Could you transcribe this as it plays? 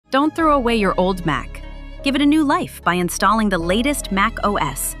Don't throw away your old Mac. Give it a new life by installing the latest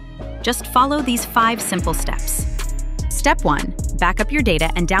macOS. Just follow these 5 simple steps. Step 1. Back up your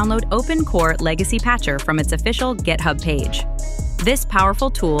data and download OpenCore Legacy Patcher from its official GitHub page. This powerful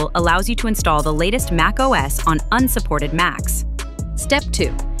tool allows you to install the latest macOS on unsupported Macs. Step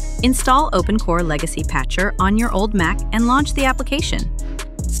 2. Install OpenCore Legacy Patcher on your old Mac and launch the application.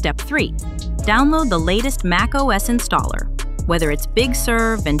 Step 3. Download the latest macOS installer, whether it's Big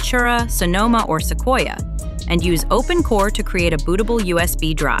Sur, Ventura, Sonoma, or Sequoia, and use OpenCore to create a bootable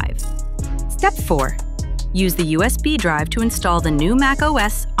USB drive. Step 4. Use the USB drive to install the new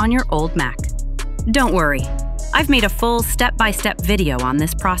macOS on your old Mac. Don't worry, I've made a full step-by-step video on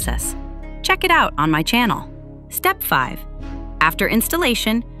this process. Check it out on my channel. Step 5. After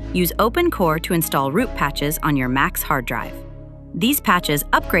installation, use OpenCore to install root patches on your Mac's hard drive. These patches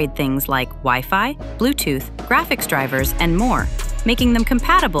upgrade things like Wi-Fi, Bluetooth, graphics drivers, and more, making them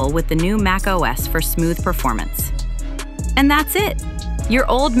compatible with the new macOS for smooth performance. And that's it! Your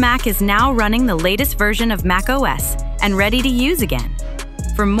old Mac is now running the latest version of macOS and ready to use again.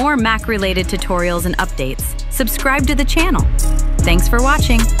 For more Mac-related tutorials and updates, subscribe to the channel. Thanks for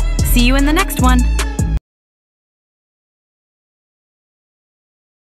watching. See you in the next one.